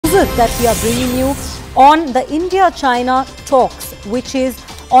exclusive that we are bringing you on the India-China talks, which is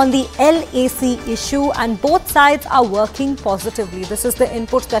on the LAC issue, and both sides are working positively. This is the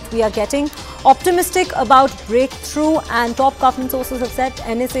input that we are getting. Optimistic about breakthrough, and top government sources have said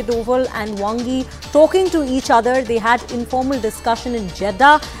NSA Doval and Wang Yi talking to each other. They had informal discussion in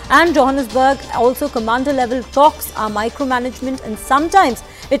Jeddah and Johannesburg. Also, commander level talks are micromanagement, and sometimes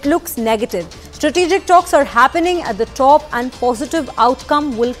it looks negative. Strategic talks are happening at the top, and positive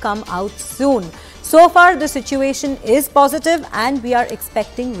outcome will come out soon. So far, the situation is positive and we are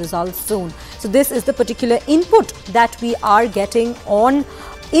expecting results soon. So this is the particular input that we are getting on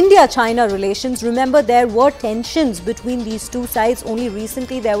India-China relations. Remember, there were tensions between these two sides. Only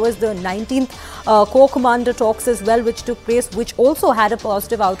recently, there was the 19th Corps Commander talks as well, which took place, which also had a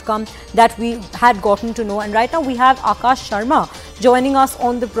positive outcome that we had gotten to know. And right now, we have Akash Sharma joining us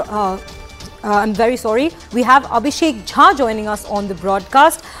on the I'm very sorry. We have Abhishek Jha joining us on the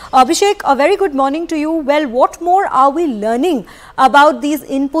broadcast. Abhishek, a very good morning to you. Well, what more are we learning about these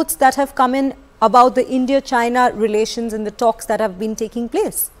inputs that have come in about the India-China relations and the talks that have been taking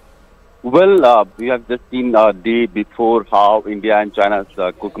place? Well, we have just seen a day before how India and China's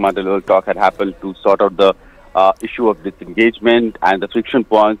co-commander level talk had happened to sort out the issue of disengagement and the friction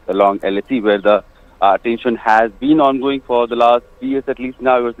points along LAC, where the tension has been ongoing for the last 3 years at least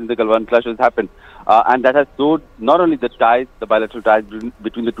now, ever since the Galwan clash has happened. And that has showed not only the ties, the bilateral ties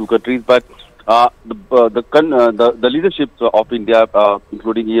between the two countries, but the leadership of India,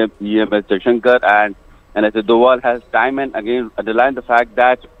 including EMS Jaishankar and NSA Doval, has time and again underlined the fact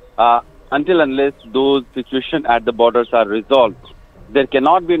that until unless those situations at the borders are resolved, there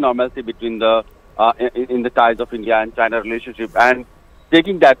cannot be normalcy between the in the ties of India and China relationship. And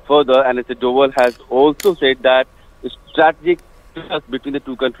taking that further, NSA Doval has also said that strategic trust between the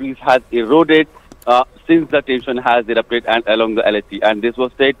two countries has eroded since the tension has erupted and along the LAC. And this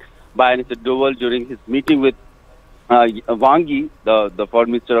was said by NSA Doval during his meeting with Wang Yi, the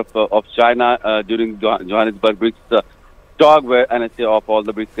foreign minister of China, during Johannesburg BRICS talk, where NSA of all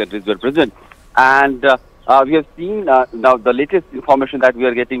the BRICS countries were present. And we have seen now the latest information that we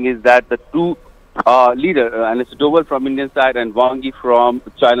are getting is that the two leader, NSA Doval from Indian side and Wang Yi from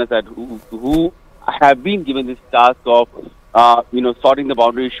China side, who have been given this task of, sorting the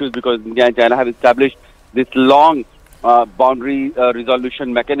boundary issues, because India and China have established this long boundary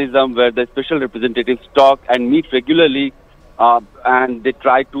resolution mechanism where the special representatives talk and meet regularly, and they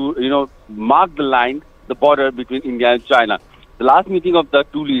try to, mark the line, the border between India and China. The last meeting of the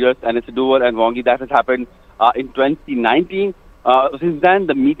two leaders, NSA Doval and Wang Yi, that has happened in 2019. Since then,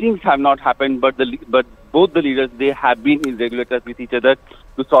 the meetings have not happened, but both the leaders, they have been in regular touch with each other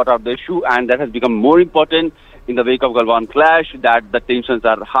to sort out the issue, and that has become more important in the wake of Galwan clash, that the tensions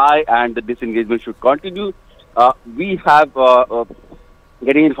are high and the disengagement should continue. We have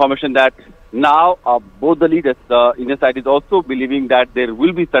getting information that now both the leaders, the Indian side is also believing that there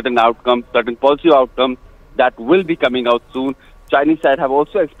will be certain outcomes, certain positive outcomes that will be coming out soon. Chinese side have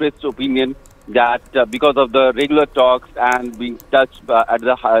also expressed opinion that because of the regular talks and being touched at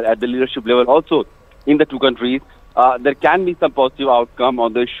the leadership level also in the two countries, there can be some positive outcome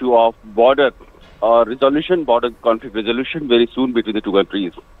on the issue of border resolution, border conflict resolution very soon between the two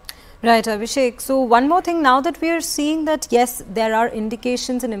countries. Right, Abhishek. So one more thing, now that we are seeing that, yes, there are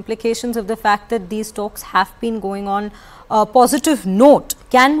indications and implications of the fact that these talks have been going on a positive note,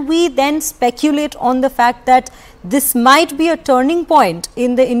 can we then speculate on the fact that this might be a turning point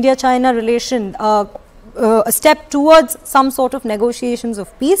in the India-China relation, a step towards some sort of negotiations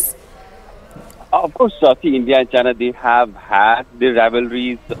of peace? Of course, see, India and China, they have had their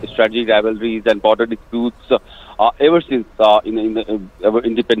rivalries, strategic rivalries and border disputes ever since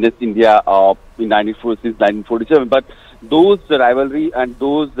independence India since 1947. But those rivalry and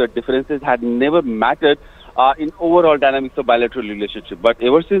those differences had never mattered in overall dynamics of bilateral relationship. But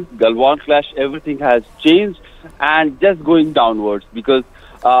ever since Galwan clash, everything has changed and just going downwards, because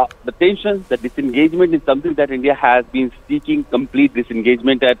the tensions, the disengagement is something that India has been seeking, complete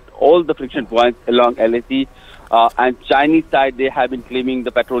disengagement at all the friction points along LAC. And Chinese side, they have been claiming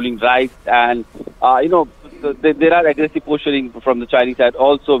the patrolling rights, and there are aggressive posturing from the Chinese side.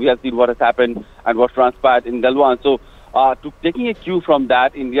 Also, we have seen what has happened and what transpired in Galwan. So, taking a cue from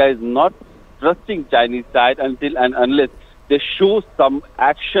that, India is not trusting Chinese side until and unless they show some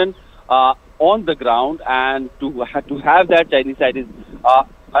action on the ground, and to have that, Chinese side is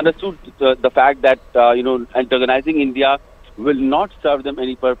understood the fact that antagonizing India will not serve them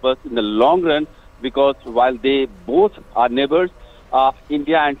any purpose in the long run, because while they both are neighbors,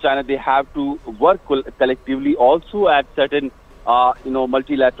 India and China, they have to work collectively also at certain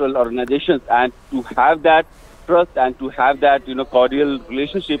multilateral organizations, and to have that trust and to have that, cordial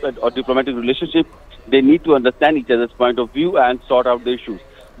relationship or diplomatic relationship, they need to understand each other's point of view and sort out the issues.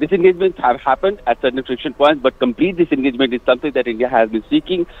 Disengagements have happened at certain friction points, but complete disengagement is something that India has been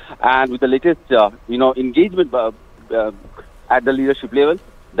seeking. And with the latest, engagement at the leadership level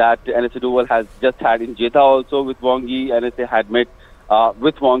that NSA Doval has just had in Jeddah also with Wang Yi, NSA had met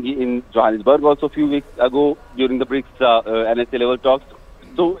with Wang Yi in Johannesburg also a few weeks ago during the BRICS NSA level talks.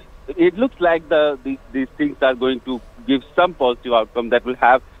 So it looks like these things are going to give some positive outcome that will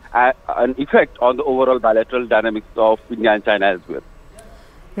have an effect on the overall bilateral dynamics of India and China as well.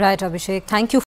 Right, Abhishek. Thank you.